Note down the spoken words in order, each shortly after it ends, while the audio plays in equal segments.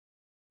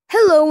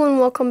Hello and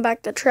welcome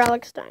back to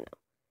Tralix Dino.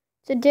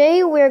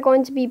 Today we're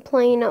going to be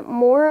playing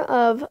more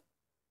of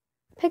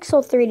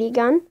Pixel 3D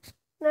Gun.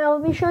 Now I'll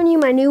be showing you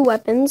my new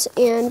weapons,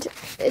 and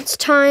it's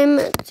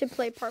time to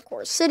play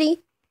Parkour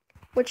City,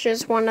 which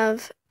is one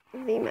of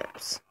the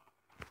maps.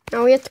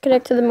 Now we have to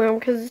connect to the moon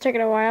because it's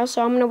taking a while,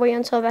 so I'm going to wait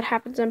until that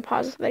happens and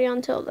pause the video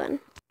until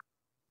then.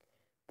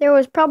 There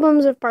was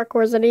problems with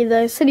Parkour City.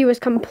 The city was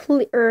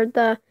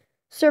the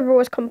server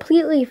was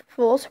completely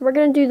full, so we're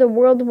going to do the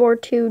World War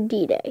II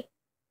D-Day.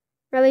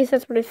 Or at least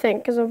that's what I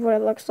think, because of what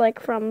it looks like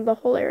from the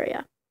whole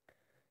area.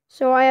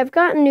 So I have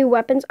gotten new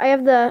weapons. I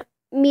have the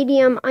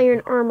medium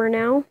iron armor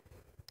now.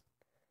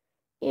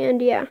 And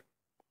yeah.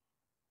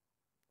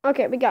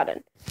 Okay, we got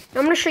it. Now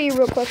I'm going to show you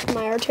real quick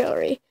my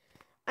artillery.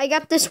 I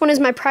got this one as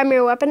my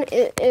primary weapon.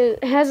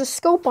 It has a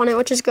scope on it,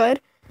 which is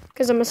good,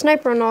 because I'm a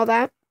sniper and all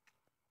that.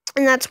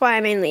 And that's why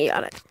I mainly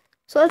got it.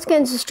 So let's get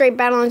into straight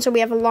battle, and so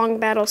we have a long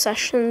battle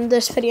session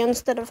this video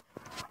instead of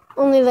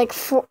only like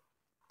 2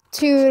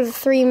 to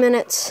 3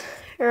 minutes.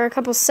 Or a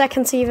couple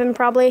seconds even,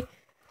 probably,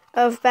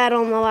 of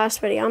battle in the last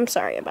video. I'm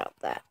sorry about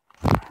that.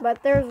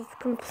 But there's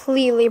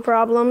completely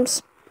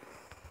problems.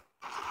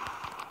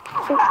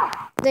 Oh,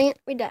 dang it,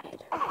 we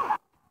died.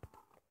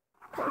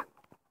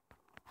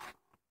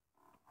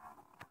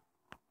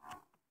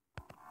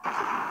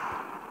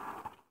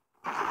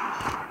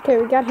 Okay,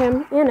 we got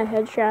him and a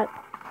headshot.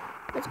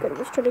 That's good.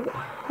 Let's try to get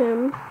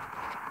him.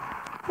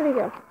 Where'd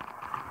he go?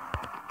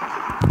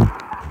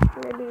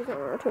 Maybe he's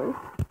on our team.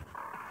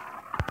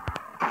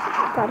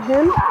 Got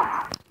him.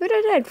 Who did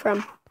I died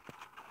from?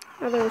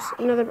 Oh, there's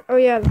another. Oh,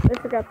 yeah, I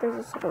forgot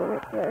there's a second one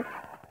right there.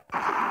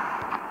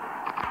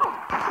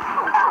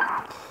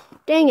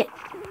 Dang it.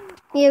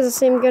 He has the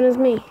same gun as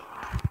me.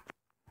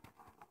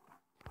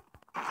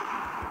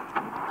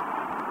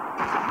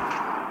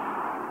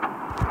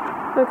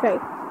 Okay,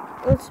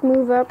 let's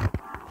move up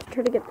to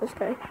try to get this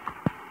guy.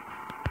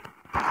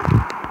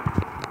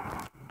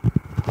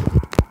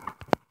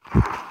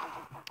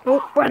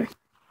 Oh, run.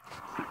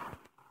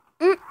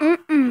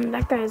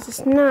 That guy is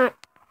just not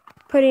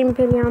putting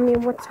pity on me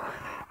whatsoever.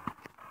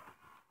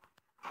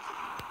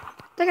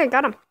 I think I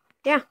got him.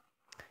 Yeah.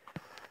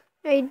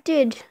 I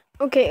did.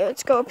 Okay,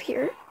 let's go up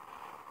here.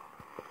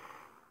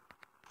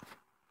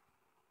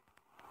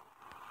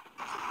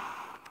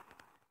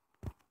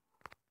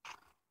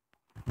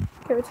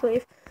 Okay, let's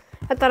leave.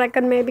 I thought I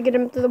could maybe get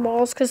him through the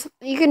walls, because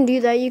you can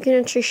do that. You can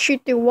actually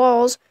shoot through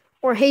walls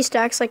or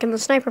haystacks, like in the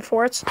sniper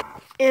forts,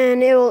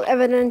 and it will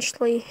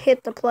eventually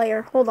hit the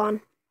player. Hold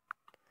on.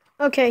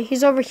 Okay,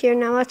 he's over here.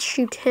 Now let's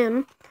shoot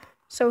him.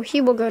 So he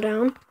will go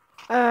down.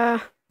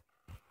 Oh,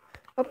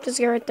 this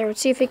guy right there. Let's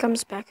see if he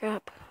comes back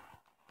up.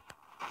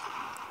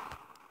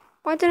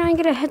 Why didn't I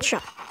get a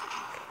headshot?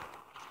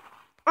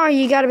 Oh,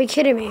 you gotta be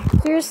kidding me.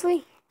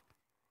 Seriously?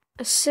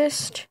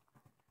 Assist.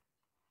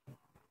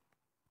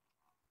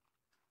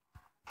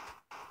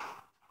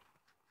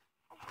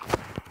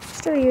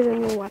 Still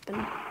using a new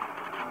weapon.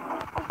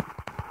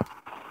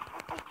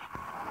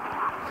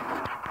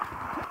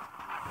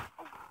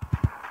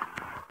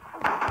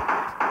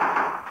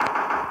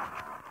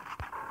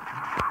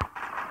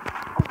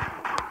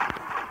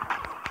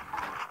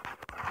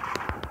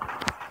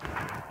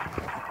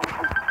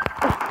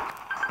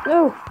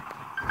 No.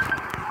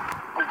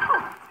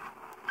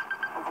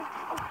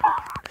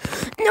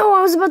 No,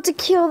 I was about to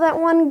kill that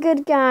one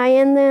good guy,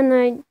 and then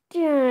I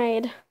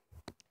died.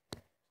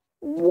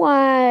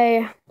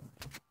 Why?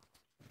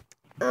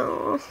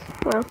 Oh,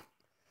 well. At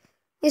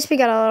least we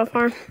got a little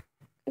far.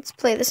 Let's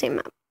play the same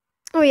map.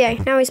 Oh,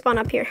 yeah, now we spawn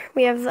up here.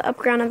 We have the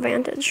upground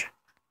advantage.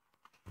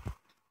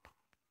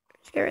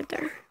 Let's get right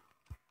there.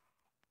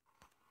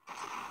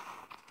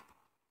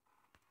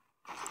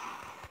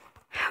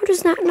 How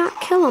does that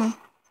not kill him?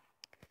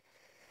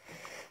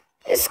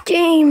 This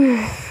game,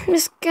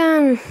 this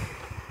gun.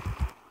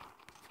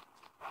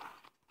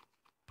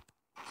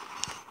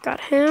 Got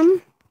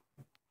him.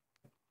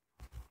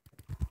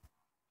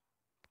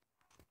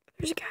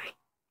 There's a guy.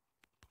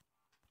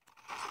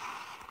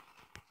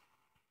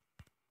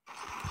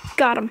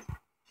 Got him.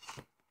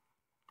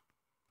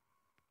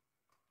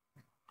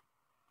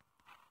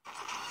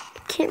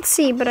 Can't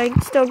see, but I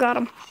still got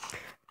him.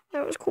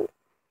 That was cool.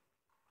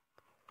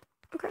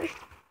 Okay.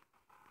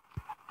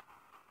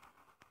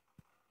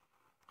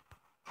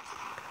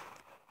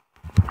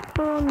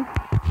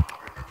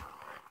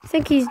 I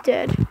think he's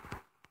dead.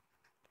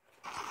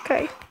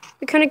 Okay,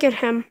 we couldn't get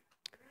him.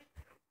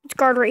 Let's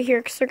guard right here,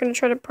 because they're going to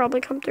try to probably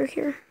come through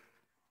here.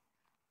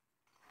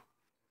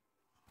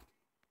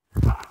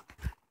 I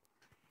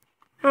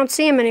don't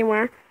see him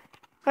anywhere.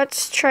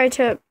 Let's try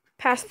to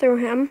pass through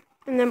him,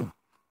 and then...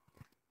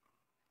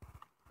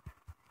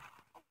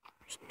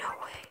 There's no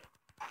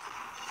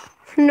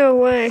way. No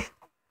way.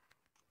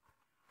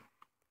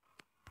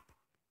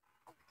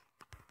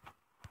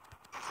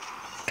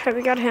 Okay,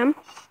 we got him.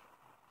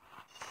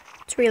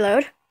 Let's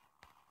reload.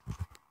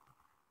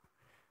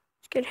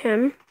 Let's get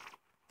him.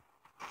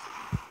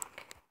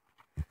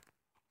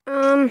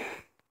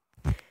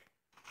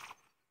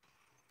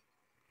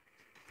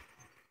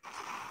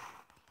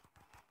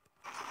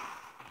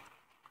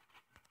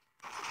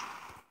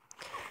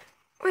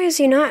 Why is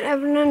he not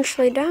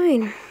eventually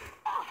dying?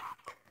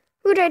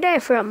 Who'd I die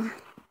from?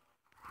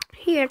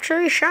 He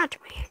actually shot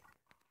me.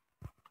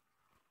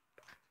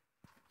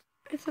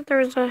 I thought there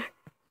was a...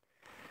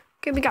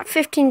 Okay, we got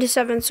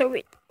 15-7, so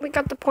we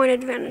got the point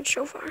advantage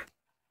so far.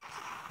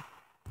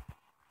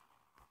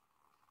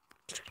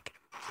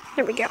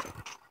 There we go.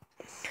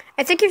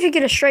 I think if you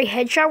get a straight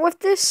headshot with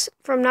this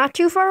from not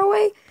too far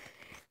away,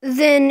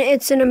 then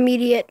it's an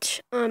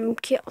immediate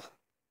kill.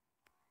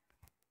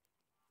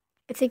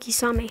 I think he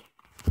saw me.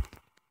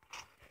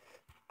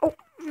 Oh,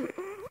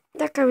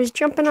 that guy was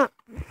jumping up.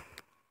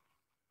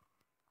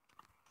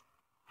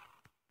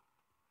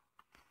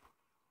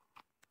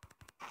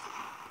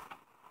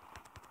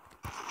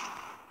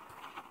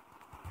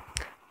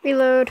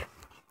 Reload.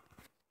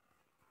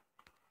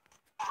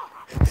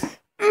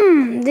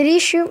 Did he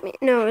shoot me?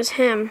 No, it was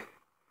him.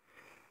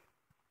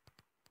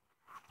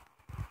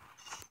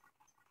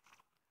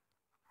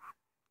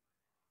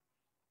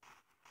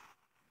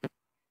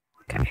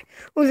 Okay.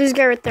 Oh, this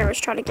guy right there was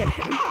trying to get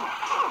him.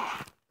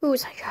 Who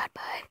was I shot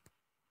by?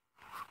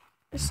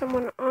 There's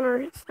someone on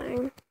our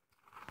thing.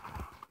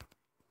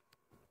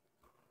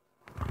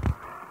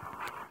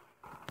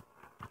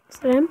 Is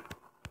that him?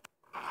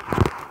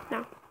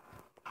 No.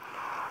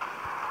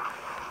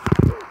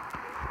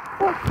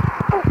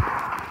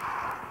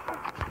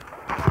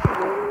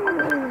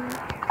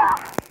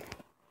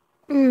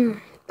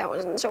 That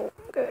wasn't so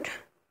good.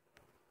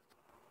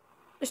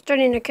 We're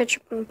starting to catch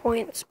up on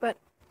points, but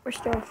we're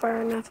still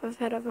far enough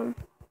ahead of him.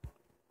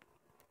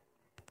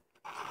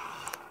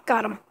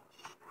 Got him.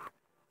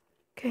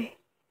 Okay.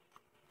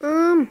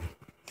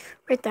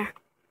 Right there.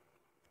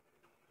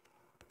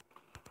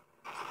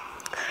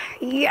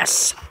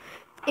 Yes!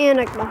 And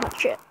I got a hot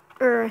shot.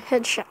 Or a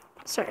headshot.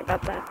 Sorry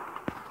about that.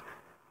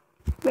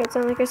 Made it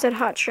sound like I said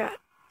hot shot.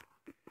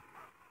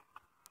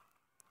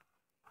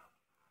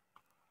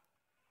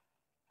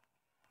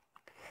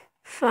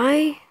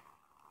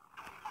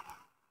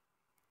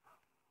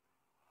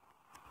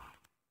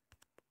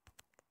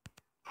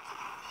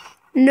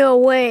 No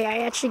way, I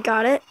actually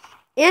got it.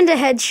 And a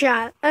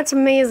headshot. That's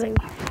amazing.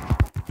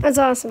 That's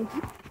awesome.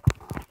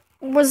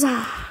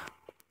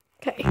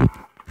 Okay.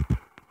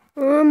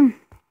 I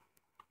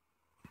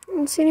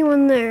don't see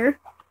anyone there.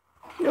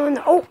 No one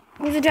there. Oh,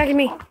 who's attacking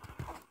me?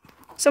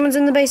 Someone's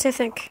in the base, I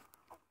think.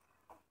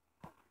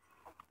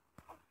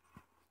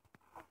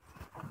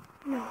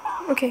 No.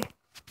 Okay.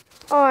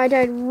 Oh, I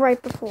died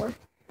right before.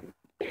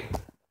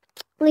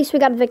 At least we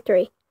got a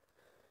victory.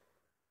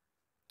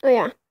 Oh,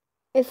 yeah.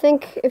 I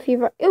think if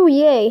you've... Oh,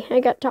 yay. I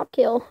got top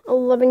kill.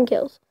 11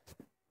 kills.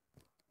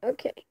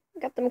 Okay.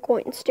 Got them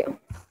coins, too.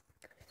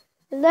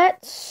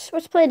 Let's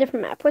play a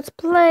different map. Let's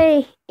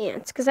play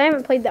Ants, because I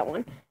haven't played that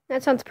one.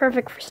 That sounds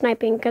perfect for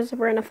sniping, because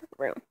we're in a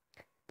room.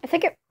 I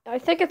think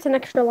it's an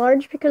extra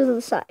large because of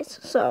the size.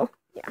 So,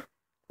 yeah.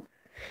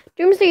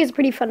 Doomsday is a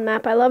pretty fun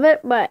map. I love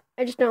it, but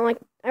I just don't like...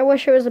 I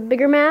wish it was a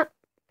bigger map.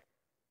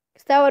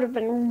 Because that would have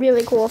been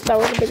really cool if that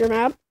was a bigger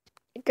map.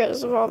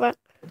 Because of all that.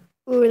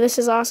 Ooh, this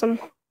is awesome.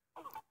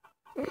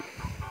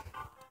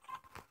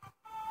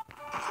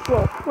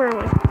 Whoa, where am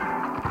I?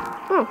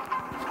 Oh.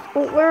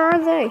 Well, where are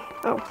they?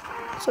 Oh.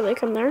 So they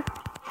come there.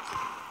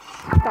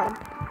 Got him.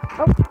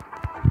 Oh.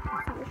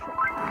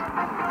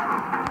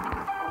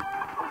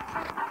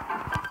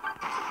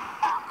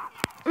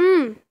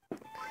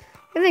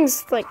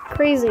 Everything's like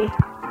crazy.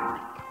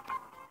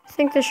 I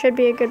think this should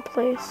be a good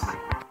place.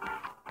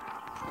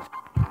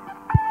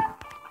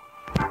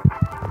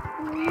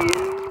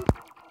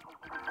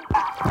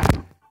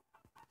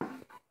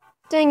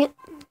 Dang it.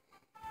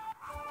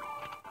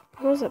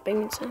 What was that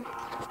banging sound?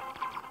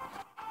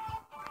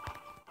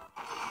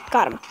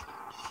 Got him.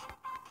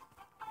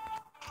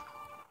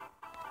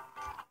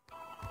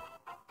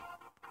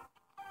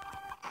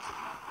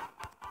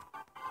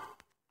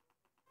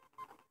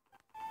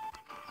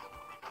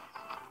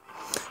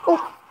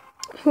 Oh,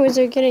 who was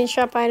it getting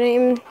shot by? I didn't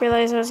even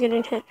realize I was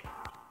getting hit.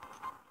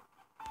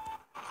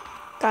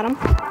 Got him.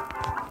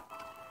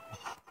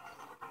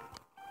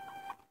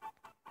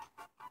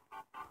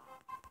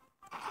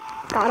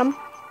 Got him.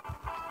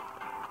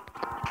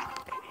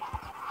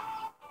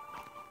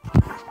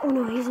 Oh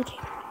no, he's a team.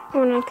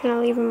 Oh no, can I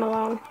leave him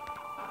alone?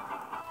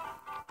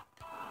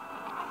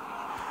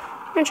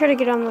 I'm gonna try to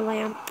get on the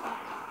lamp.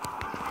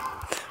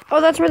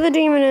 Oh, that's where the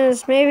demon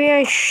is. Maybe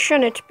I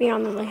shouldn't be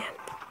on the lamp.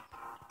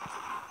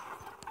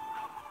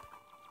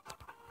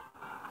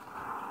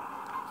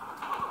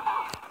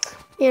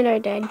 And I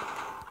died.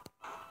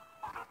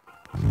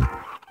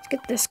 Let's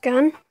get this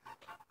gun.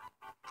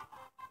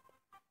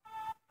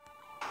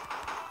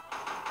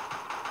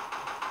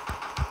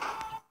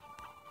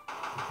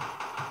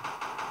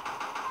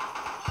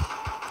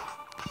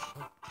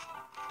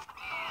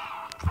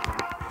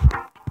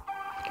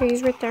 Okay,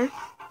 he's right there.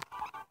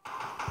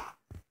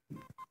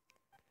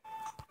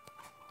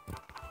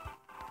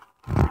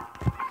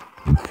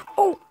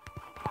 Oh!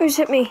 Who's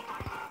hit me?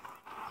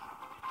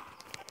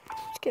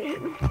 Let's get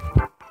him.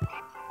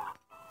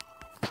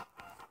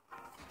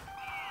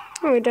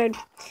 Oh, he died.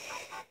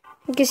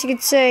 I guess you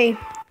could say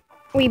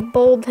we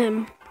bowled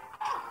him.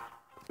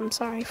 I'm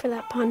sorry for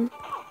that pun.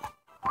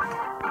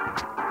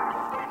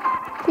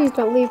 Please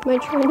don't leave my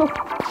channel.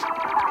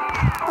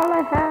 All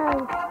I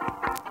have.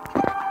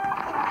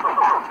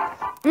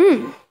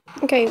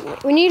 Okay,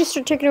 we need to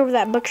start taking over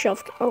that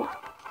bookshelf. Oh.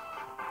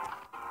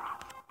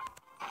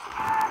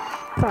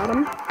 Got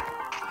him.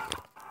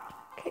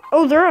 Okay.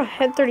 Oh, they're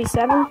ahead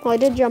 37. Well, I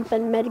did jump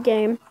in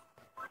mid-game.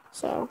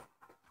 So,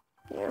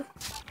 yeah.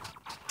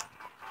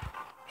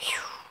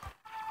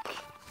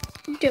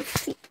 Whew.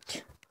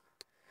 Defeat.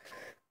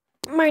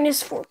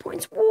 -4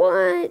 points.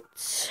 What?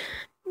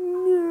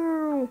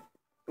 No.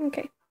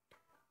 Okay.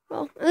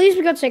 Well, at least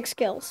we got 6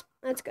 kills.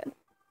 That's good.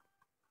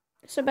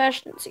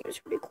 Sebastian seems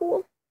pretty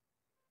cool.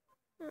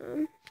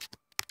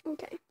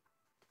 Okay.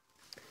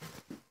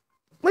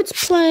 Let's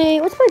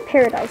play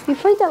Paradise. We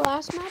played that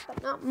last map,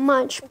 but not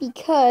much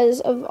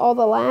because of all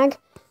the lag.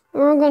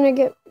 And we're gonna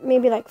get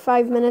maybe like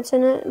 5 minutes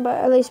in it, but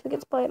at least we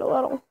get to play it a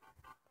little.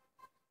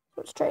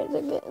 Let's try to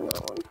get in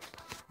that one.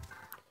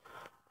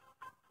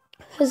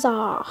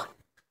 Huzzah.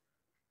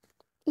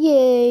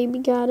 Yay, we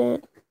got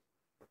it.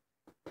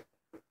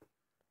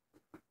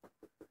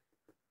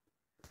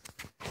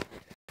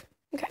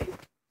 Okay.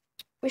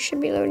 We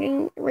should be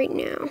loading right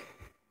now.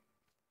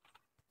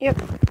 Yep.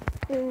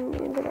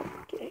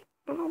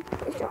 Oh,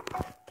 please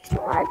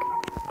don't lag.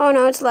 Oh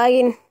no, it's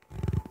lagging.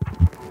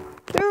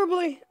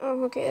 Terribly.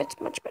 Oh, okay, that's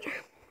much better.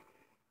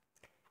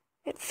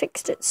 It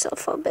fixed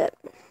itself a bit.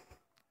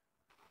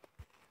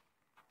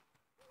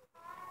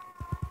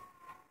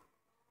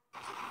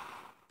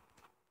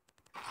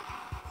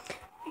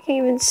 I can't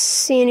even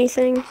see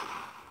anything.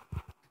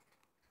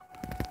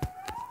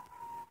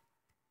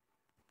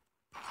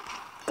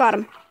 Got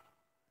him.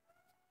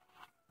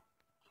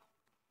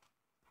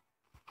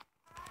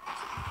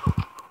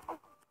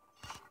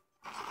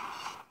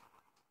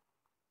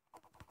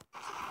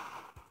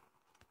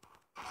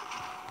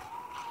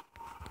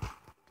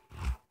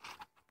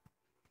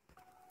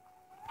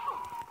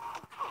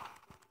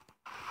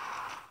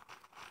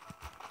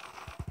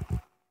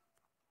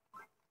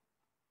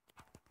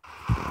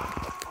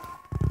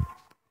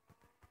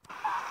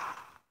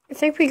 I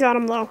think we got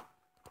him low.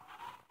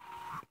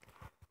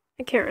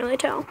 I can't really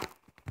tell.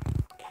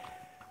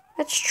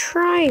 Let's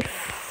try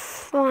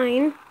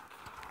flying.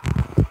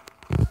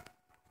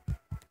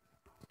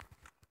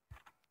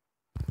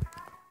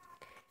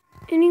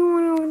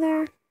 Anyone over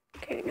there?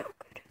 Okay, no,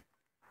 good.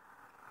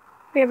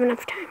 We have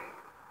enough time.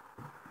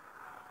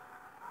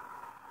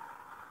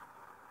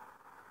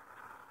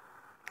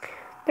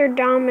 They're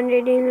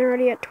dominating. They're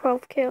already at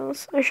 12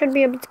 kills. I should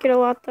be able to get a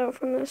lot, though,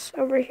 from this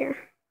over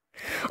here.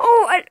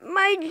 Oh,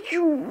 my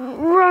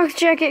rock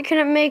jacket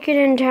couldn't make it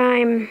in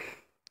time.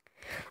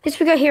 At least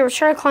we got here. Let's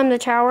try to climb the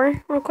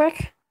tower real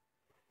quick,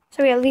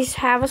 so we at least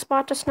have a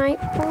spot to snipe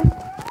from.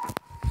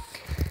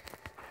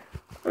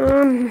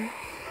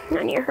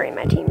 I need to hurry.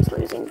 My team's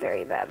losing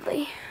very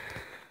badly.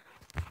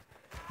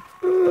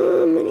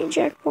 Any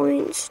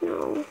checkpoints?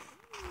 No.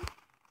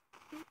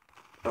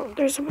 Oh,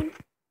 there's one.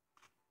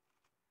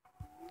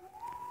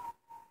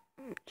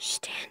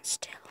 Stand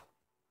still.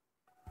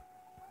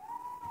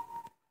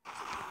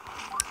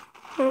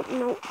 Oh,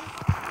 no.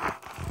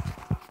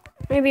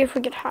 Maybe if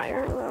we get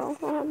higher, we'll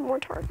have more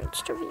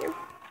targets to view.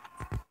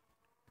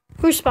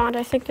 Who spawned?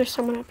 I think there's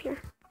someone up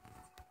here.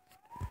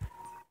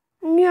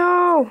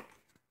 No!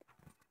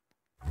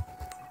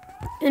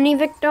 Any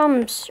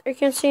victims? I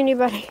can't see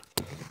anybody.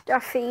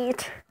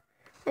 Defeat.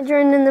 I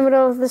joined in the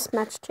middle of this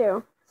match,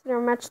 too. Is there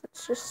a match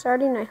that's just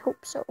starting? I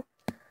hope so.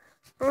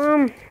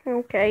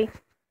 Okay.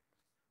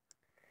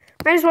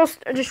 Might as well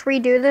just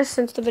redo this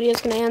since the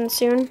video's gonna end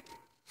soon.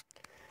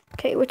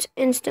 Okay, let's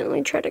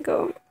instantly try to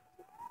go.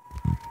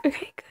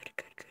 Okay, good.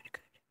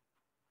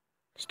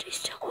 Stay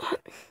still.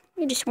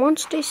 You just won't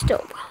stay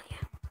still, will you?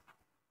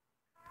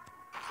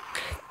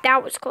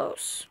 That was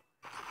close.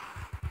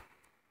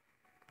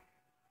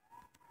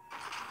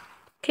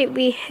 Okay,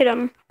 we hit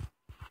him.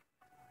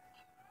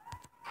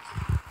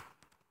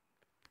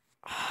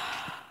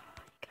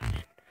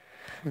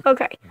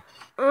 Okay.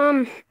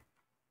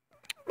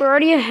 We're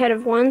already ahead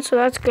of one, so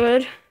that's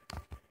good.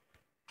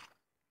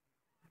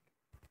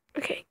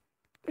 Okay,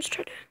 let's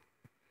try to.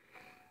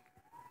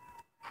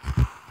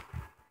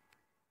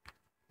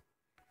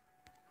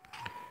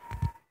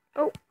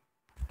 Oh,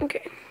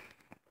 okay.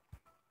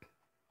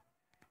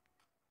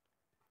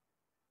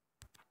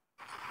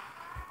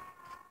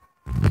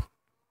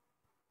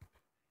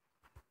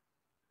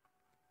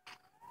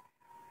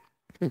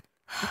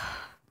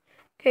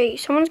 Okay,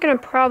 someone's gonna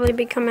probably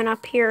be coming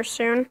up here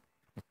soon.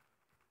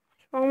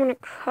 So I'm gonna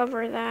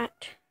cover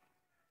that.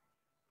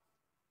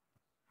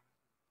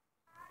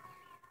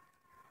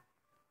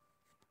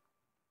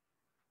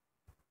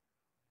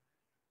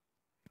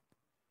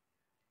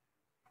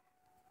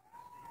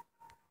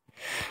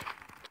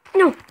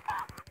 No!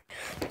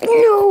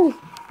 No!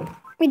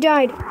 We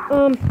died.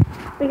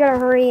 We gotta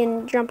hurry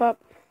and jump up.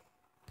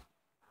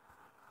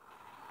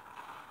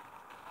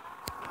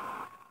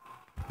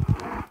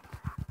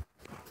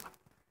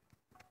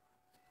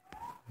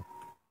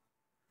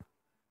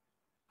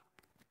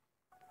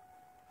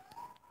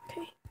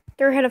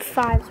 They're ahead of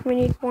 5, so we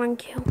need 1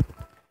 kill.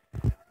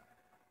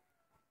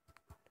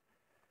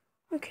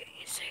 Okay,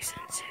 6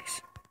 and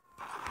 6.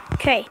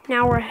 Okay,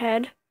 now we're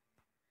ahead.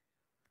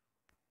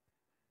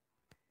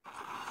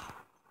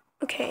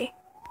 Okay,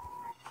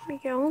 here we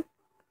go.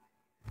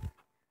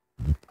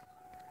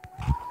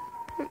 I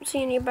don't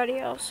see anybody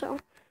else, so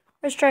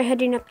let's try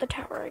heading up the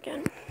tower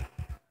again.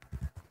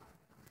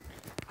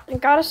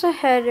 It got us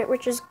ahead,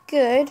 which is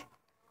good,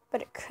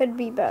 but it could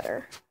be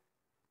better.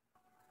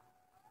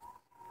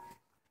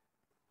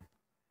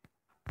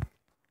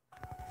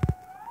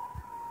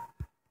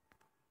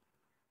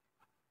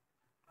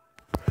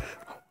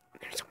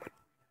 There's someone.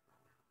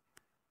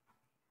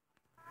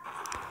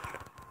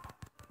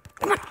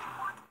 Come on.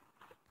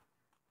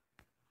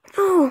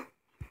 Oh.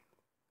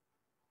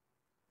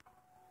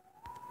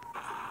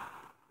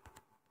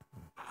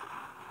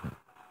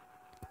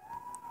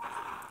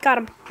 Got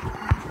him.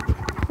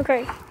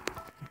 Okay.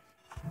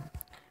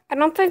 I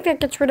don't think that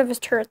gets rid of his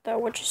turret, though,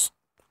 which is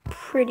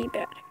pretty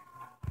bad.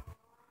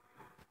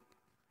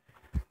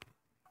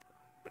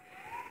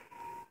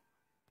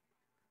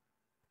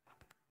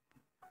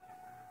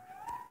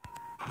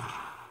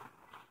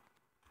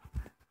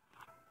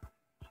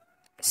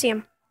 See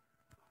him.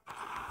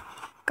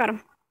 Got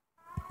him.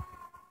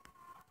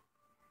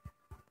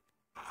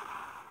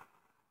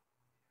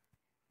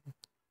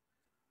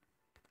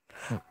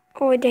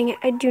 Oh, dang it.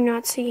 I do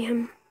not see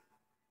him.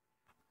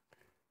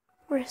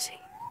 Where is he?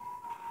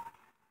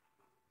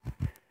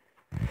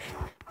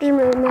 Doesn't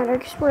really matter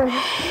because we're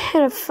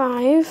ahead of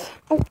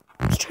 5. Oh,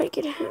 let's try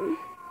to get him.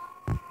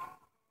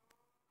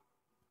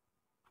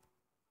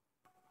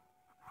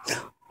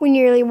 We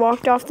nearly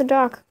walked off the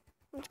dock.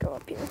 Let's go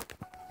up here.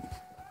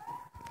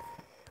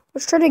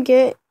 Let's try to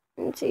get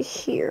into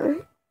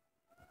here.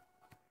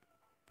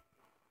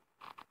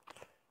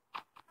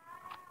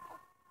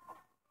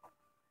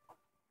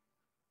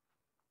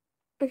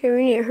 Okay,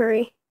 we need to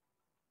hurry.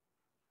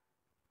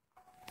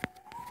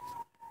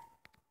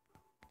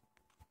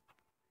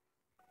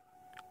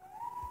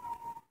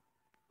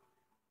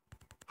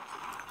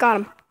 Got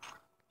him.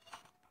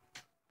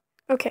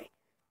 Okay,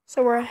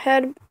 so we're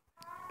ahead.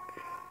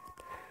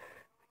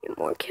 Need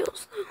more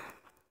kills, though.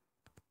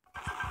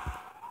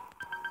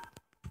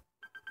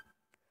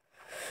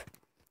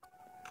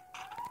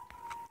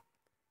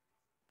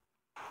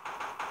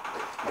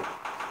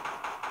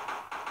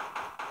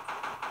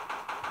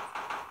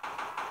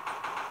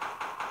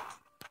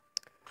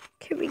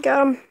 Okay, we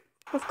got him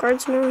off guard,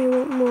 so now he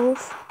won't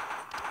move.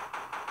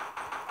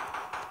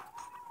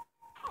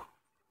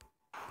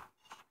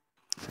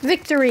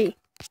 Victory!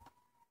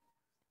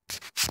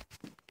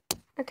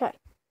 Okay,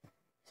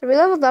 so we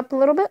leveled up a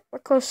little bit. We're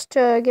close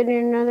to getting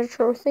another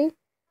trophy.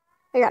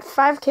 I got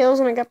 5 kills,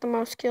 and I got the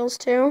most kills,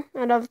 too,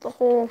 out of the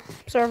whole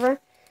server.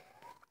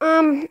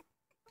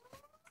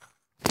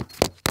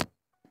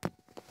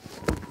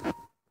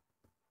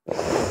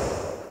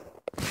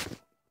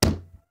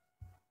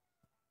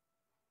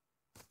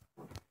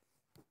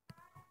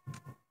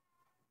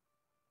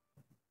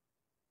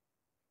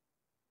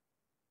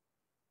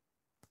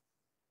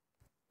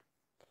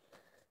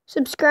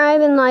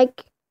 Subscribe and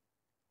like,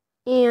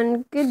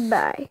 and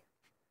goodbye.